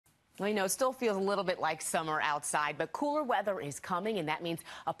Well, you know, it still feels a little bit like summer outside, but cooler weather is coming, and that means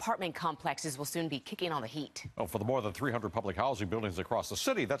apartment complexes will soon be kicking on the heat. Oh, for the more than 300 public housing buildings across the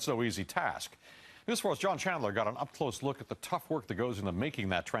city, that's no easy task. News 4's John Chandler got an up-close look at the tough work that goes into making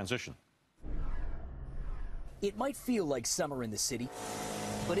that transition. It might feel like summer in the city,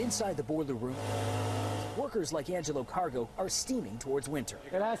 but inside the boiler room, workers like Angelo Cargo are steaming towards winter.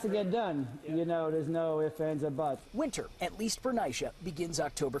 It has to get done. You know, there's no ifs, ands, or buts. Winter, at least for NYCHA, begins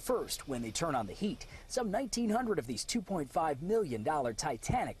October 1st when they turn on the heat. Some 1,900 of these $2.5 million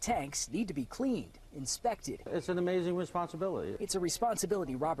Titanic tanks need to be cleaned, inspected. It's an amazing responsibility. It's a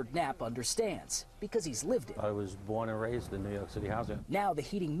responsibility Robert Knapp understands because he's lived it. I was born and raised in New York City housing. Now the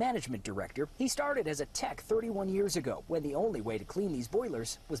heating management director, he started as a tech 31 years ago when the only way to clean these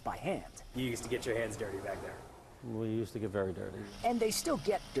boilers was by hand. You used to get your hands dirty back there. We used to get very dirty. And they still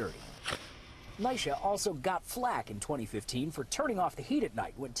get dirty. NYCHA also got flack in 2015 for turning off the heat at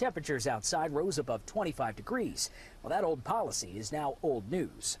night when temperatures outside rose above 25 degrees. Well, that old policy is now old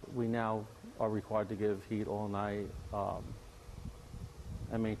news. We now are required to give heat all night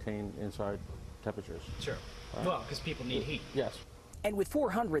and maintain inside temperatures. Sure. Well, because people need heat. Yes. And with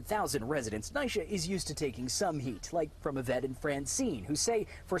 400,000 residents, NYCHA is used to taking some heat, like from Yvette and Francine, who say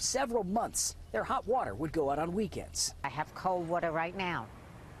for several months their hot water would go out on weekends. I have cold water right now.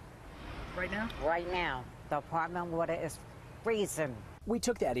 Right now? Right now. The apartment water is freezing. We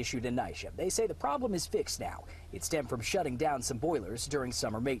took that issue to NYCHA. They say the problem is fixed now. It stemmed from shutting down some boilers during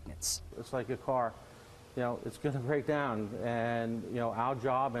summer maintenance. It's like a car. You know, it's going to break down, and you know, our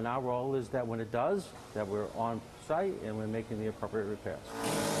job and our role is that when it does, that we're on site and we're making the appropriate repairs.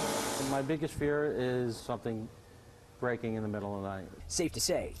 And my biggest fear is something breaking in the middle of the night. Safe to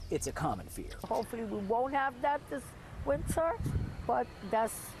say, it's a common fear. Hopefully we won't have that this winter, but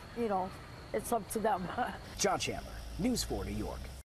that's, you know, it's up to them. John Chandler, News 4 New York.